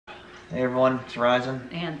Hey everyone, it's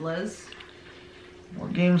Ryzen. And Liz. More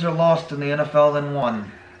games are lost in the NFL than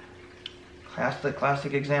won.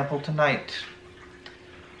 Classic example tonight.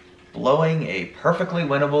 Blowing a perfectly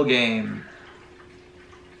winnable game.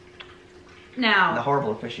 Now, the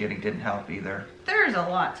horrible officiating didn't help either. There's a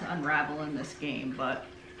lot to unravel in this game, but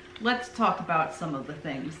let's talk about some of the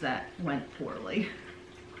things that went poorly.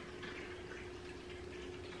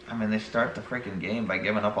 I mean, they start the freaking game by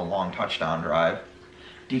giving up a long touchdown drive.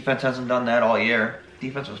 Defense hasn't done that all year.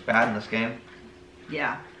 Defense was bad in this game.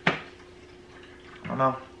 Yeah. I don't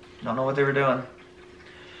know. Don't know what they were doing.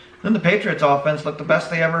 Then the Patriots offense looked the best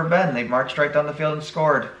they ever been. They marched right down the field and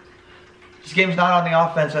scored. This game's not on the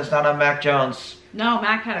offense. It's not on Mac Jones. No,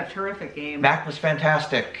 Mac had a terrific game. Mac was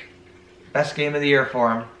fantastic. Best game of the year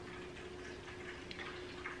for him.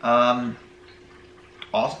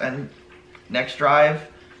 Also, and next drive,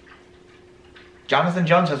 Jonathan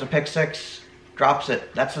Jones has a pick six. Drops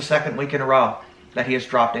it. That's the second week in a row that he has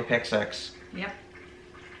dropped a pick six. Yep.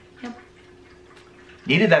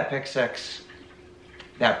 Needed that pick six.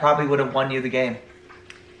 That probably would have won you the game.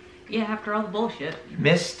 Yeah, after all the bullshit.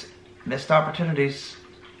 Missed opportunities.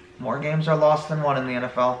 More games are lost than won in the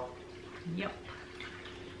NFL. Yep.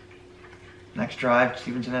 Next drive,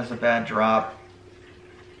 Stevenson has a bad drop.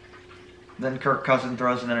 Then Kirk Cousins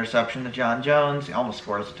throws an interception to John Jones. He almost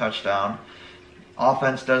scores a touchdown.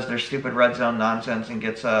 Offense does their stupid red zone nonsense and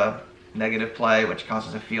gets a negative play, which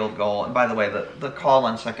causes a field goal. And by the way, the call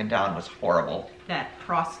on second down was horrible. That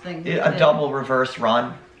cross thing. A double reverse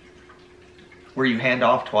run where you hand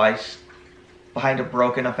off twice behind a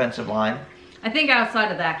broken offensive line. I think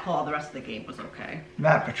outside of that call, the rest of the game was okay.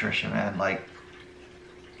 Matt Patricia, man, like,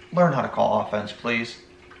 learn how to call offense, please.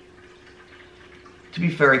 To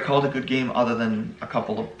be fair, he called a good game other than a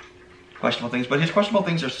couple of questionable things, but his questionable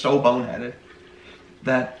things are so boneheaded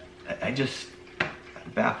that it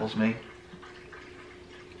baffles me. It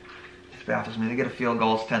baffles me. They get a field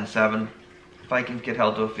goal, it's 10-7. Vikings get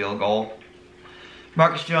held to a field goal.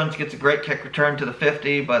 Marcus Jones gets a great kick return to the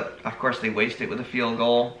 50, but of course they waste it with a field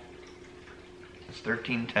goal. It's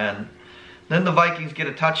 13-10. Then the Vikings get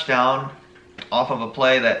a touchdown off of a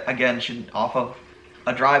play that, again, off of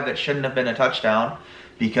a drive that shouldn't have been a touchdown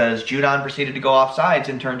because Judon proceeded to go off sides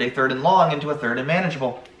and turned a 3rd and long into a 3rd and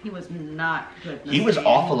manageable. He was not good. He was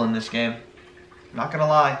awful in this game. Not gonna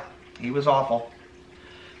lie. He was awful.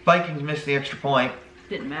 Vikings missed the extra point.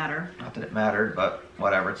 Didn't matter. Not that it mattered, but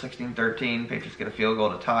whatever. It's 16-13. Patriots get a field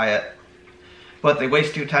goal to tie it. But they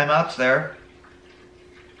waste 2 timeouts there.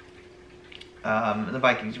 And the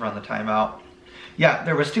Vikings run the timeout. Yeah,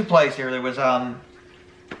 there was 2 plays here. There was Hunter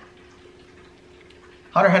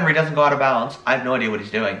Henry doesn't go out of bounds. I have no idea what he's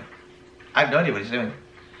doing.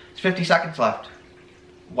 It's 50 seconds left.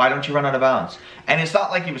 Why don't you run out of bounds? And it's not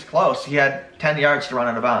like he was close. He had 10 yards to run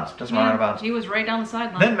out of bounds. Doesn't run out of bounds. He was right down the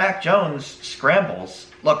sideline. Then Mac Jones scrambles.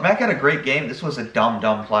 Look, Mac had a great game. This was a dumb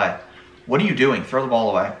play. What are you doing? Throw the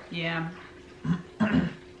ball away. Yeah.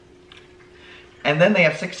 And then they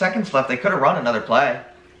have 6 seconds left. They could have run another play.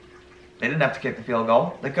 They didn't have to kick the field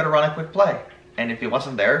goal. They could have run a quick play. And if it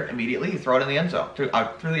wasn't there, immediately you throw it in the end zone, through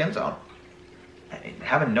the end zone.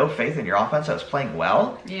 Having no faith in your offense that was playing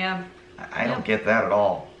well? Yeah. I don't get that at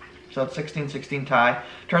all. So it's 16-16 tie.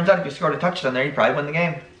 Turns out if you scored a touchdown there, you probably win the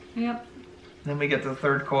game. Yep. Then we get to the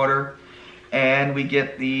 3rd quarter, and we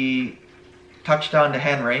get the touchdown to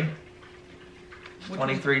Henry.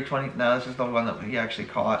 23-20. No, this is the one that he actually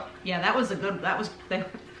caught. Yeah, that was a good. That was.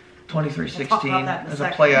 23-16. There's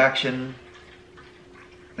a play action.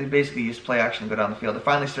 They basically used play action to go down the field. They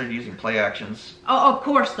finally started using play actions. Oh, of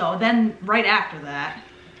course, though. Then right after that,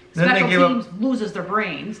 special teams loses their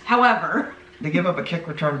brains. However, they give up a kick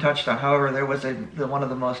return touchdown. However, there was one of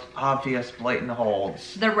the most obvious blatant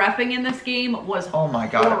holds. The reffing in this game was oh my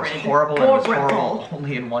god, horrid. It was horrible. It was horrible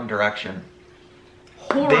only in one direction.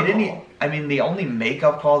 Horrible. They didn't. I mean, the only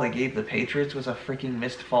makeup call they gave the Patriots was a freaking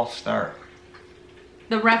missed false start.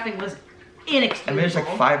 The reffing was inexcusable. I mean, there's like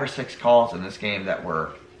 5 or 6 calls in this game that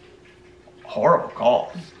were horrible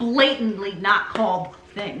calls. Blatantly not called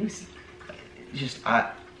things.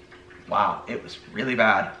 Wow, it was really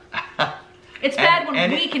bad. It's bad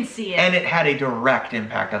when we can see it. And it had a direct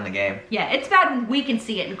impact on the game. Yeah, it's bad when we can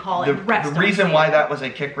see it and call it. The reason why that was a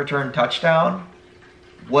kick return touchdown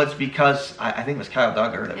was because, I think it was Kyle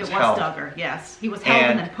Duggar that was held. It was Duggar, yes. He was held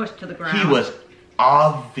and then pushed to the ground. He was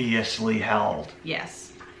obviously held.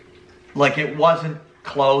 Yes. Like, it wasn't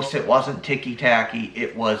close, it wasn't ticky-tacky,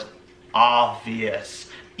 it was obvious.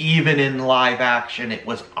 Even in live action, it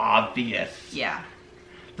was obvious. Yeah.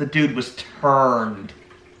 The dude was turned.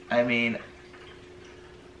 I mean,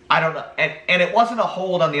 I don't know. And it wasn't a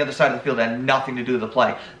hold on the other side of the field. It had nothing to do with the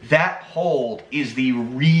play. That hold is the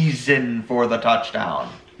reason for the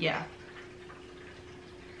touchdown. Yeah.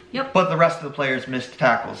 Yep. But the rest of the players missed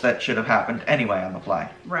tackles that should have happened anyway on the play.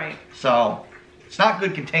 Right. So, it's not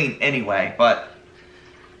good contained anyway, but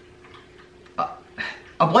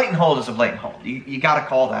a blatant hold is a blatant hold. You got to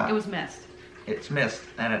call that. It was missed. It's missed,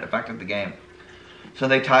 and it affected the game. So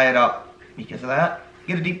they tie it up because of that.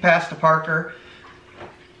 Get a deep pass to Parker.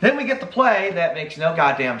 Then we get the play that makes no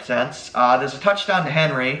goddamn sense. There's a touchdown to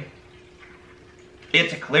Henry.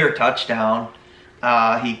 It's a clear touchdown.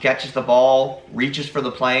 He catches the ball, reaches for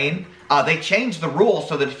the plane. They changed the rule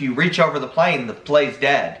so that if you reach over the plane, the play's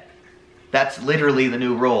dead. That's literally the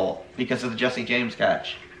new rule because of the Jesse James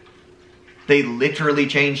catch. They literally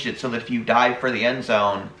changed it so that if you dive for the end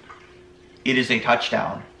zone, it is a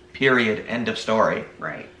touchdown. Period. End of story.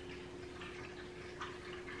 Right.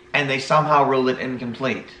 And they somehow ruled it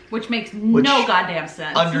incomplete. Which makes no goddamn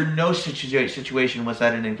sense. Under no situation was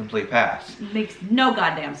that an incomplete pass. Makes no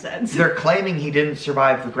goddamn sense. They're claiming he didn't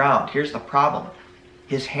survive the ground. Here's the problem.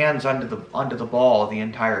 His hand's under the ball the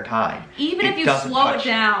entire time. Even if you slow it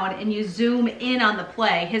down and you zoom in on the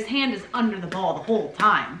play, his hand is under the ball the whole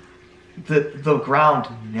time. The ground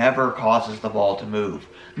never causes the ball to move.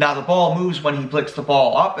 Now the ball moves when he flicks the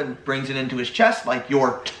ball up and brings it into his chest like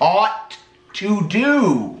you're taught to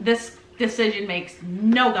do. This decision makes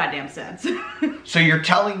no goddamn sense. So you're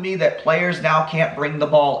telling me that players now can't bring the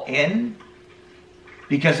ball in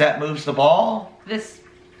because that moves the ball?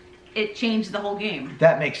 It changed the whole game.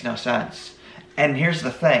 That makes no sense. And here's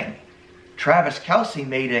the thing. Travis Kelce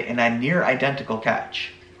made it in a near identical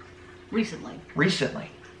catch. Recently.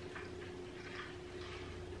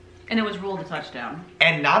 And it was ruled a touchdown.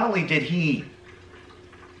 And not only did he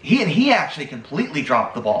actually completely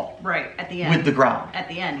dropped the ball. Right, at the end. With the ground. At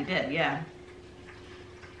the end, he did, yeah.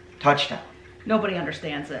 Touchdown. Nobody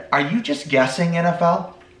understands it. Are you just guessing,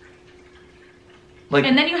 NFL?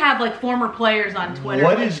 And then you have, former players on Twitter.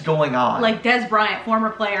 What is going on? Like Des Bryant, former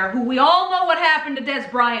player, who we all know what happened to Des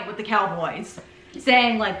Bryant with the Cowboys.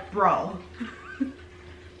 Saying, bro.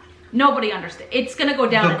 Nobody understands. It's going to go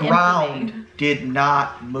down in infamy. The ground did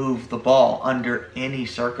not move the ball under any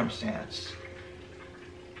circumstance.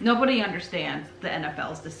 Nobody understands the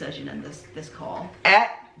NFL's decision in this call.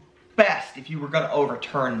 At best, if you were going to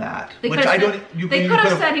overturn that, they could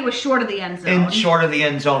have said he was short of the end zone. Short of the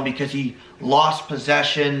end zone because he lost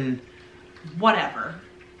possession. Whatever.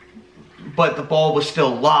 But the ball was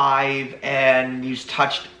still live and he was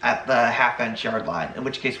touched at the half-inch yard line. In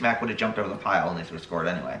which case, Mac would have jumped over the pile and they would have scored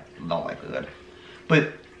anyway. No likelihood.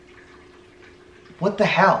 But what the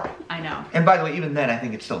hell? I know. And by the way, even then, I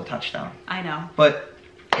think it's still a touchdown. I know. But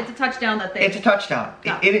it's a touchdown that they... It's a touchdown.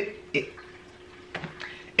 No.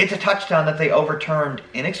 It's a touchdown that they overturned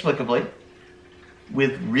inexplicably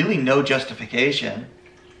with really no justification.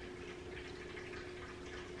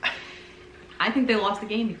 I think they lost the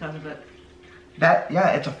game because of it.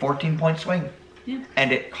 It's a 14-point swing. Yeah.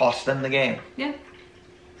 And it cost them the game. Yeah.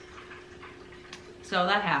 So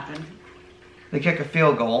that happened. They kick a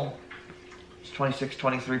field goal. It's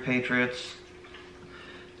 26-23 Patriots.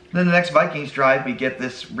 Then the next Vikings drive, we get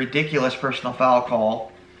this ridiculous personal foul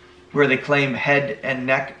call where they claim head and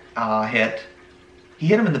neck hit. He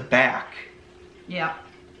hit him in the back. Yeah.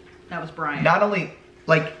 That was Bryant. Not only,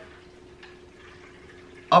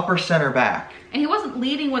 upper center back. And he wasn't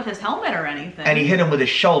leading with his helmet or anything. And he hit him with his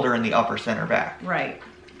shoulder in the upper center back. Right.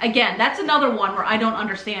 Again, that's another one where I don't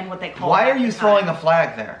understand what they call. Why are you throwing a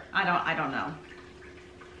flag there? I don't know.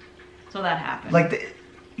 So that happened.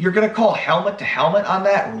 You're going to call helmet to helmet on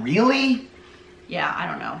that? Really? Yeah, I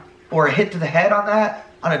don't know. Or a hit to the head on that?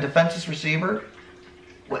 On a defenseless receiver?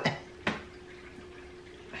 What?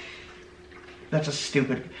 That's a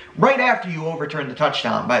stupid... Right after you overturned the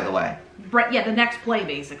touchdown, by the way. Right, yeah, the next play,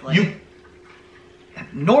 basically.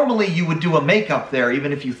 Normally, you would do a makeup there,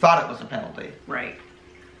 even if you thought it was a penalty. Right.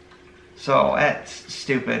 So, that's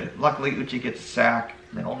stupid. Luckily, Uche gets a sack.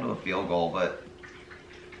 They hold him to a field goal, but...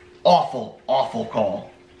 Awful, awful call.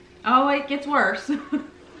 Oh, it gets worse.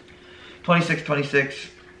 26-26.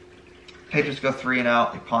 Patriots go 3 and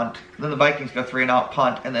out. They punt. Then the Vikings go 3 and out,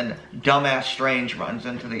 punt, and then dumbass Strange runs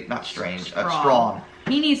into the... Not Strange. Strong.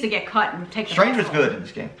 He needs to get cut and take the Strange was good in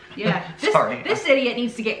this game. Yeah. Sorry. This idiot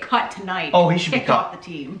needs to get cut tonight. Oh, he should be cut off the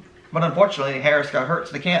team. But unfortunately, Harris got hurt,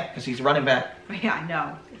 so they can't because he's running back. Yeah, I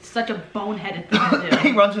know. It's such a boneheaded thing to do.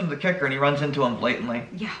 He runs into the kicker and he runs into him blatantly.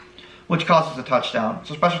 Yeah. Which causes a touchdown.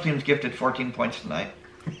 So special teams gifted 14 points tonight.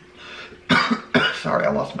 Sorry,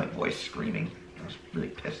 I lost my voice screaming. I was really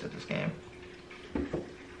pissed at this game.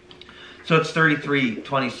 So it's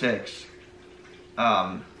 33-26.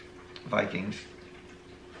 Vikings.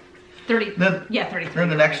 30. Then, yeah, 33. Then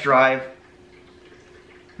the next drive,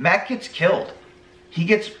 Matt gets killed. He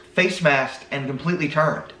gets face masked and completely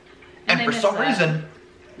turned. And they for missed some that. reason,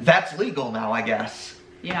 that's legal now, I guess.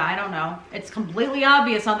 Yeah, I don't know. It's completely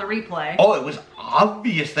obvious on the replay. Oh, it was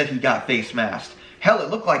obvious that he got face masked. Hell, it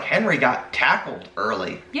looked like Henry got tackled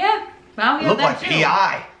early. Yeah. Well, It yeah, looked that like too.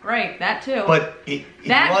 PI. Right, that too. But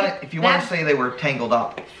if you want to say they were tangled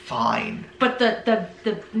up, fine. But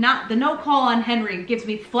the no call on Henry gives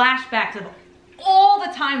me flashbacks of all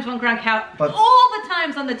the times when all the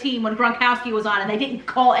times on the team when Gronkowski was on and they didn't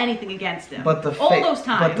call anything against him. But all those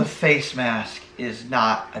times. But the face mask is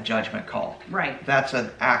not a judgment call. Right. That's an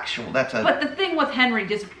actual. But the thing with Henry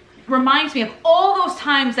just reminds me of all those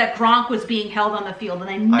times that Gronk was being held on the field and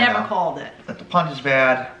they never called it. But the punt is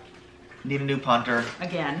bad. Need a new punter.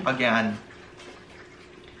 Again.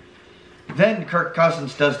 Then Kirk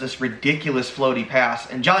Cousins does this ridiculous floaty pass.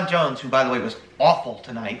 And John Jones, who by the way was awful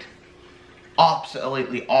tonight,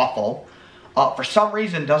 absolutely awful, for some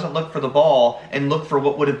reason doesn't look for the ball and look for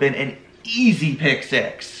what would have been an easy pick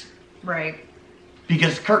six. Right.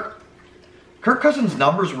 Because Kirk Cousins'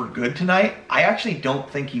 numbers were good tonight. I actually don't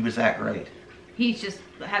think he was that great. He just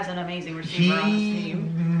has an amazing receiver on his He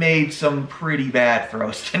team. made some pretty bad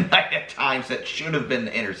throws tonight at times that should have been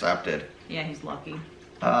intercepted. Yeah, he's lucky.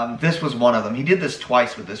 This was one of them. He did this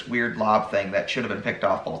twice with this weird lob thing that should have been picked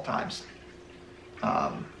off both times.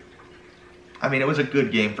 I mean, it was a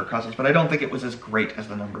good game for Cousins, but I don't think it was as great as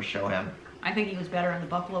the numbers show him. I think he was better in the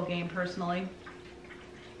Buffalo game, personally.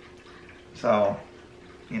 So,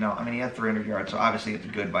 you know, I mean, he had 300 yards, so obviously it's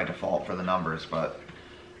good by default for the numbers, but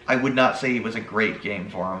I would not say it was a great game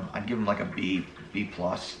for him. I'd give him like a B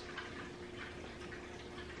plus.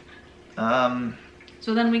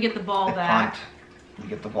 So then we get the ball back. Punt. We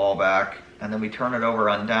get the ball back, and then we turn it over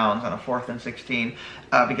on downs on a 4th and 16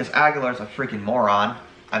 because Aguilar's a freaking moron.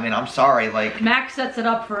 I mean, I'm sorry, like... Max sets it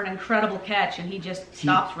up for an incredible catch, and he just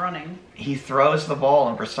stops running. He throws the ball,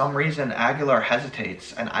 and for some reason, Aguilar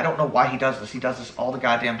hesitates. And I don't know why he does this. He does this all the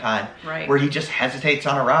goddamn time. Right. Where he just hesitates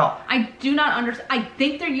on a route. I do not understand. I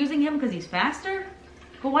think they're using him because he's faster.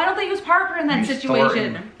 But why don't they use Parker in that Use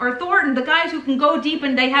situation? Thornton. Or Thornton, the guys who can go deep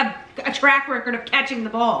and they have a track record of catching the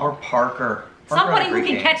ball. Or Parker. Somebody had a who great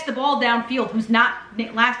can game. catch the ball downfield, whose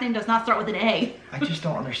last name does not start with an A. I just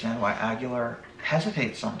don't understand why Aguilar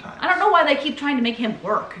hesitates sometimes. I don't know why they keep trying to make him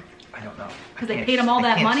work. I don't know. Because they paid him all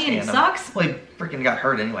that money and he sucks? Well, he freaking got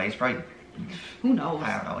hurt anyway. He's probably... Who knows?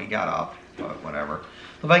 I don't know. He got up, but whatever.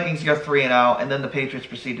 The Vikings go 3-0, and then the Patriots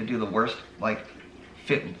proceed to do the worst,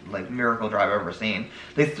 miracle drive I've ever seen.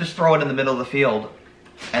 They just throw it in the middle of the field,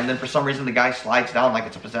 and then for some reason the guy slides down like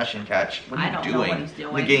it's a possession catch. What are you doing? Know what he's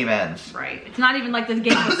doing. The game ends. Right. It's not even like the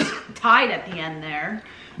game was tied at the end there.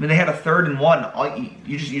 I mean, they had a 3rd and 1.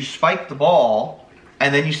 You spike the ball,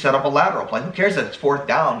 and then you set up a lateral play. Who cares that it's 4th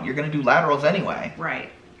down? You're going to do laterals anyway. Right.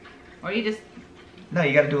 Or you just... No,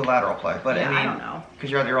 you got to do a lateral play. But yeah, I mean, I don't know. Because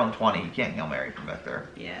you're at your own 20. You can't Hail Mary from back there.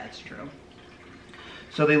 Yeah, it's true.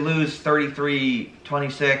 So they lose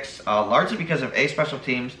 33-26, largely because of A, special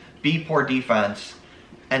teams, B, poor defense,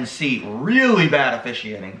 and C, really bad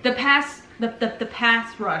officiating. The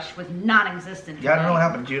pass rush was non-existent. Yeah, I don't know what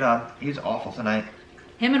happened to Judon. He's awful tonight.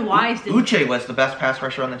 Him and Wise didn't... Uche was the best pass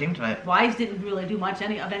rusher on the team tonight. Wise didn't really do much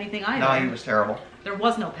of anything either. No, he was terrible. There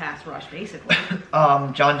was no pass rush, basically.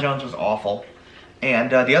 John Jones was awful.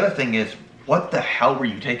 And the other thing is, what the hell were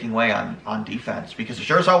you taking away on defense? Because it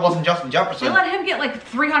sure as hell wasn't Justin Jefferson. They let him get like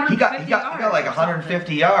 350 yards. He got like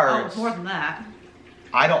 150 Oh, yards. more than that.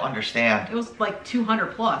 I don't understand. It was like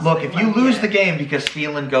 200 plus. Look, if you lose the game because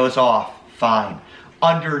Thielen goes off, fine.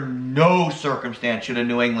 Under no circumstance should a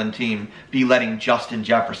New England team be letting Justin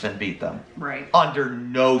Jefferson beat them. Right. Under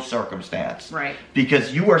no circumstance. Right.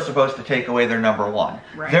 Because you are supposed to take away their number one.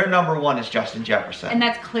 Right. Their number one is Justin Jefferson. And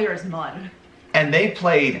that's clear as mud. And they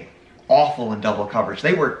played awful in double coverage.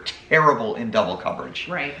 They were terrible in double coverage.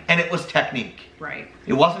 Right. And it was technique. Right.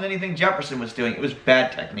 It wasn't anything Jefferson was doing. It was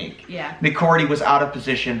bad technique. Yeah. McCourty was out of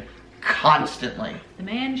position constantly. The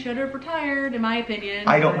man should have retired, in my opinion.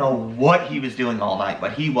 I don't know what he was doing all night,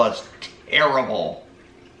 but he was terrible.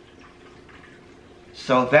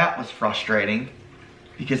 So that was frustrating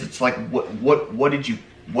because it's like, what did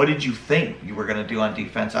you think you were going to do on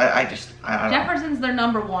defense? I don't know. Jefferson's their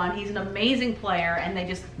number one. He's an amazing player, and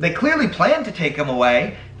They clearly planned to take him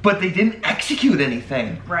away, but they didn't execute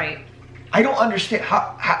anything. Right. I don't understand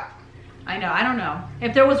how I know. I don't know.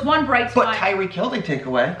 If there was one bright spot... But Tyreek Hill they take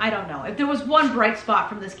away. I don't know. If there was one bright spot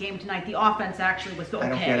from this game tonight, the offense actually was okay. I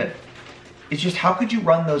don't get it. It's just, how could you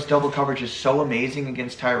run those double coverages so amazing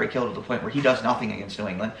against Tyreek Hill to the point where he does nothing against New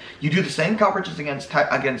England? You do the same coverages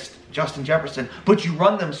against Justin Jefferson, but you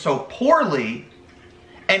run them so poorly,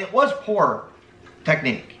 and it was poor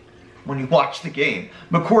technique when you watch the game.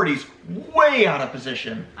 McCourty's way out of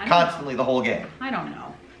position constantly the whole game. I don't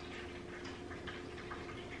know.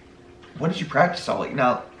 What did you practice all week?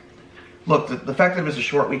 Now, look, the fact that it was a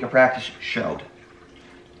short week of practice showed.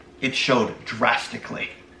 It showed drastically.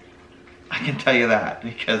 I can tell you that,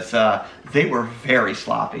 because they were very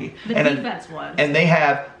sloppy. The defense was. And they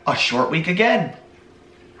have a short week again.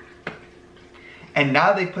 And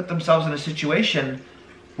now they've put themselves in a situation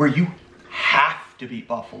where you have to beat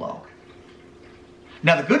Buffalo.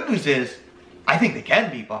 Now the good news is, I think they can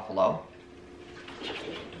beat Buffalo.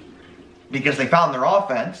 Because they found their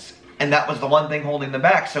offense, and that was the one thing holding them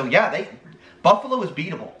back. So yeah, Buffalo is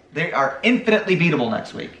beatable. They are infinitely beatable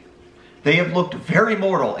next week. They have looked very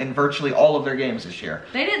mortal in virtually all of their games this year.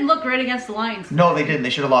 They didn't look great against the Lions. No, they didn't.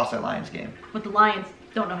 They should have lost that Lions game. But the Lions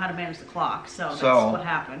don't know how to manage the clock, so that's what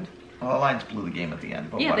happened. Well, the Lions blew the game at the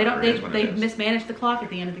end. But yeah, they mismanaged the clock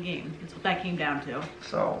at the end of the game. That's what that came down to.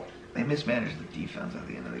 So they mismanaged the defense at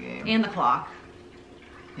the end of the game. And the clock.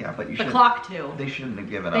 Yeah, but the clock too. They shouldn't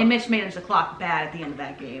have given up. They mismanaged the clock bad at the end of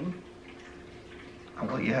that game.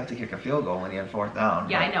 Well, you have to kick a field goal when you have 4th down.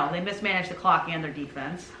 Yeah, I know. They mismanaged the clock and their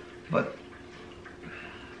defense. But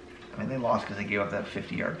I mean, they lost because they gave up that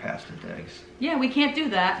 50-yard pass to Diggs. Yeah, we can't do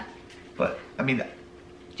that. But I mean,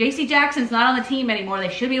 J.C. Jackson's not on the team anymore. They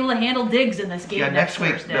should be able to handle Diggs in this game. Yeah, next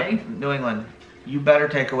week, Thursday. New England, you better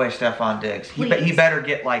take away Stephon Diggs. He better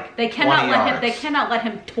get like 20 yards. They cannot let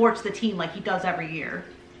him torch the team like he does every year.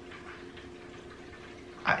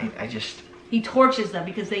 I just. He torches them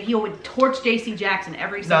because he would torch J.C. Jackson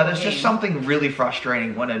every single game. No, there's just something really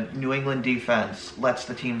frustrating when a New England defense lets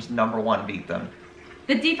the team's #1 beat them.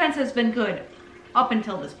 The defense has been good up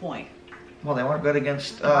until this point. Well, they weren't good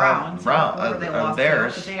against the Browns.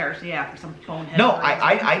 Bears. The Bears, yeah, for some bonehead. No,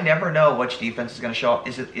 I never know which defense is going to show up.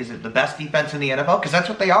 Is it the best defense in the NFL? Because that's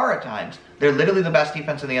what they are at times. They're literally the best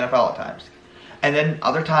defense in the NFL at times. And then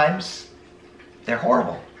other times, they're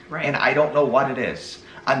horrible. Right. And I don't know what it is.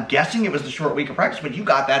 I'm guessing it was the short week of practice, but you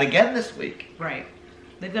got that again this week. Right.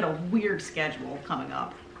 They've got a weird schedule coming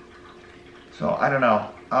up. So, I don't know.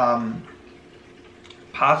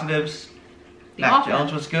 Positives. Mac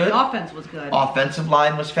Jones was good. The offense was good. Offensive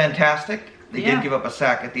line was fantastic. They did give up a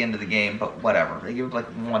sack at the end of the game, but whatever. They gave up like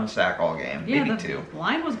 1 sack all game, maybe 2. The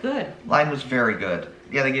line was good. Line was very good.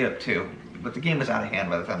 Yeah, they gave up 2, but the game was out of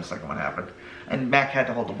hand by the time the second one happened. And Mac had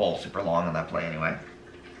to hold the ball super long on that play anyway.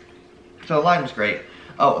 So the line was great.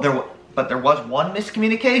 Oh, there was one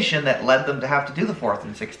miscommunication that led them to have to do the 4th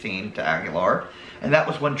and 16 to Aguilar, and that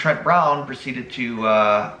was when Trent Brown proceeded to,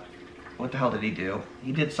 what the hell did he do?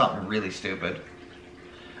 He did something really stupid.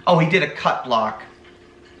 Oh, he did a cut block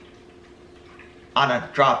on a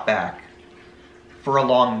drop back for a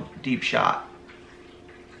long, deep shot.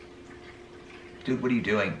 Dude, what are you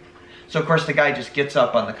doing? So, of course, the guy just gets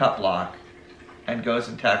up on the cut block and goes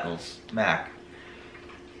and tackles Mac.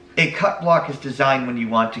 A cut block is designed when you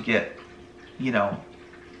want to get, an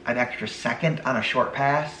extra second on a short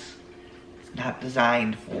pass. It's not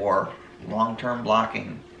designed for long-term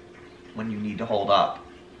blocking when you need to hold up.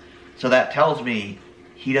 So that tells me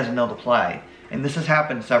he doesn't know the play. And this has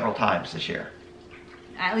happened several times this year.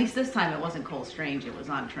 At least this time it wasn't Cole Strange, it was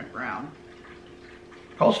on Trent Brown.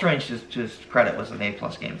 Cole Strange, just credit, was an A+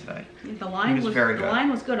 game today. The line was very good. The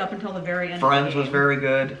line was good up until the very end. Friends was very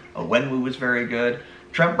good. Owenwu was very good.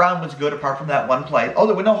 Trent Brown was good apart from that one play. Oh,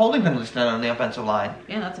 there were no holding penalties on the offensive line.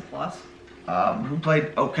 Yeah, that's a plus. Who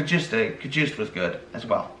played? Oh, Cajuste was good as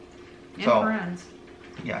well. And Friends.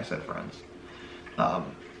 Yeah, I said Friends.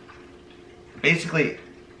 Basically,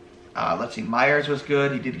 let's see. Myers was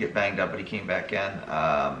good. He did get banged up, but he came back in.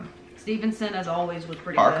 Stevenson, as always, was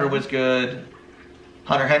pretty Parker good. Parker was good.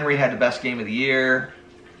 Hunter Henry had the best game of the year.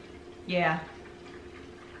 Yeah.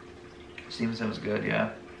 Stevenson was good, yeah.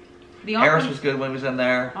 Harris was good when he was in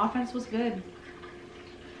there. Offense was good.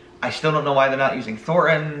 I still don't know why they're not using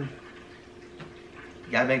Thornton.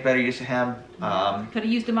 You gotta make better use of him. Could have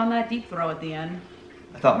used him on that deep throw at the end.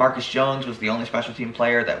 I thought Marcus Jones was the only special team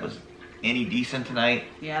player that was any decent tonight.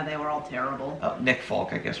 Yeah, they were all terrible. Nick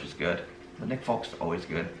Folk, I guess, was good. But Nick Folk's always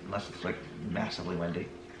good, unless it's like massively windy.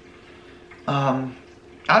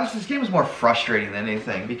 Honestly, this game was more frustrating than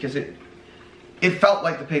anything because it felt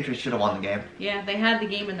like the Patriots should have won the game. Yeah, they had the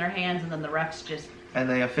game in their hands, and then the refs just... And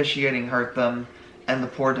the officiating hurt them, and the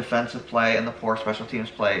poor defensive play and the poor special teams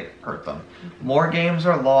play hurt them. More games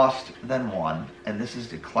are lost than won, and this is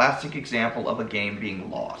the classic example of a game being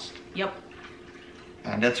lost. Yep.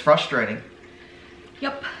 And it's frustrating.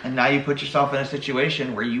 Yep. And now you put yourself in a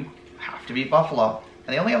situation where you have to beat Buffalo.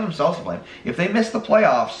 And they only have themselves to blame. If they miss the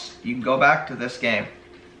playoffs, you can go back to this game.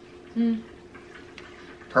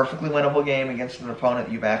 Perfectly winnable game against an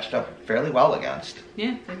opponent you matched up fairly well against.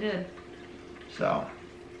 Yeah, they did. So,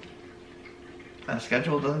 and the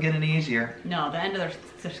schedule doesn't get any easier. No, the end of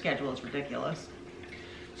their schedule is ridiculous.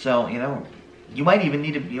 So, you know, you might even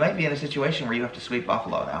need to, you might be in a situation where you have to sweep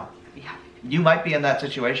Buffalo now. Yeah. You might be in that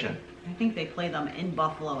situation. I think they play them in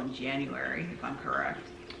Buffalo in January, if I'm correct.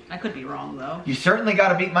 I could be wrong, though. You certainly got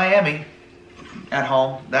to beat Miami at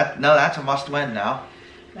home. That's a must-win now.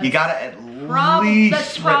 You got to at least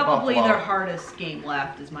That's sweep probably Buffalo. their hardest game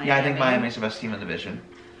left is Miami. Yeah, I think Miami's the best team in the division.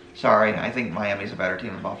 Sorry, I think Miami's a better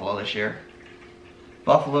team than Buffalo this year.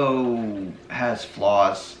 Buffalo has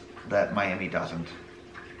flaws that Miami doesn't.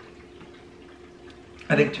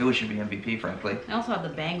 I think Tua should be MVP, frankly. I also have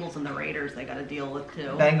the Bengals and the Raiders they got to deal with, too.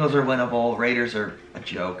 Bengals are winnable. Raiders are a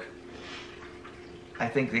joke. I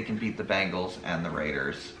think they can beat the Bengals and the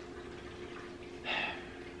Raiders.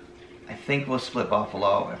 I think we'll split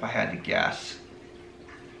Buffalo, if I had to guess.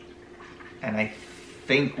 And I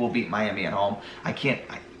think we'll beat Miami at home. I can't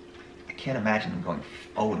imagine them going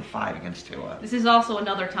 0-5 against Tua. This is also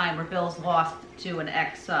another time where Bills lost to an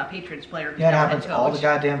ex-Patriots player. Yeah, it happens all the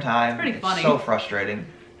goddamn time. It's pretty funny. It's so frustrating.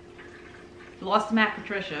 We lost to Matt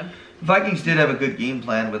Patricia. Vikings did have a good game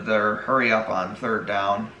plan with their hurry up on third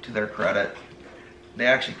down, to their credit. They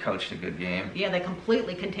actually coached a good game. Yeah, they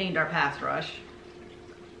completely contained our pass rush.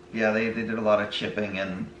 Yeah, they did a lot of chipping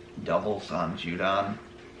and doubles on Judon.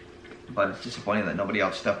 But it's disappointing that nobody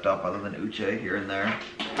else stepped up other than Uche here and there.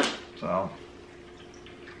 So.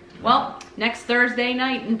 Well, next Thursday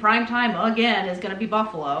night in primetime again is going to be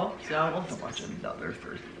Buffalo. So we'll watch another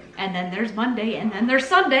Thursday night. And then there's Monday, and then there's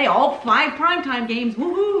Sunday. All 5 primetime games.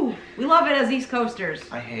 Woohoo! We love it as East Coasters.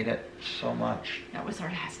 I hate it so much. That was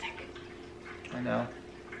sarcastic. I know.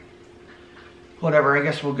 Whatever, I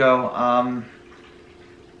guess we'll go.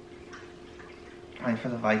 For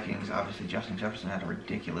the Vikings, obviously Justin Jefferson had a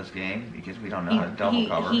ridiculous game because we don't know how to double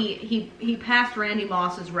cover. He passed Randy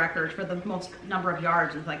Moss's record for the most number of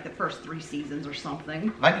yards in like the first 3 seasons or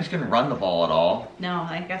something. Vikings couldn't run the ball at all. No,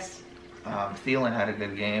 I guess. Thielen had a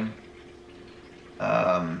good game.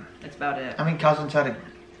 That's about it. I mean, Cousins had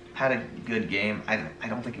a good game. I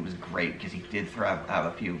don't think it was great because he did have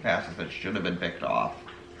a few passes that should have been picked off.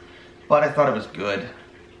 But I thought it was good.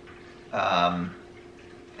 And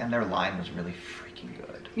their line was really freaking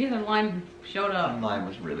good. Yeah, their line showed up. Their line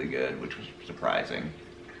was really good, which was surprising.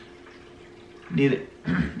 Neither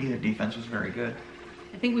defense was very good.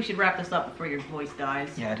 I think we should wrap this up before your voice dies.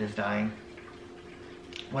 Yeah, it is dying.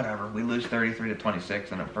 Whatever. We lose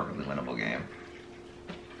 33-26 in a perfectly winnable game.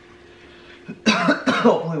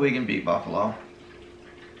 Hopefully we can beat Buffalo.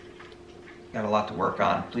 Got a lot to work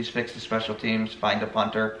on. Please fix the special teams. Find a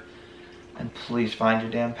punter. And please find your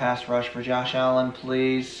damn pass rush for Josh Allen,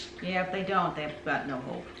 please. Yeah, if they don't, they've got no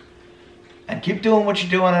hope. And keep doing what you're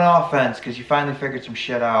doing on offense, because you finally figured some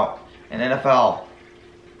shit out. And NFL,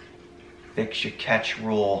 fix your catch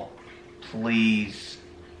rule, please.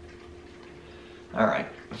 Alright,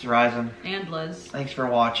 this is Ryzen. And Liz. Thanks for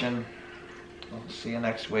watching. We'll see you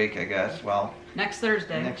next week, I guess. Well, next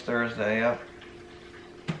Thursday. Next Thursday, yep.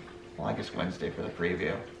 Well, I guess Wednesday for the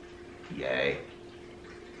preview. Yay.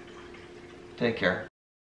 Take care.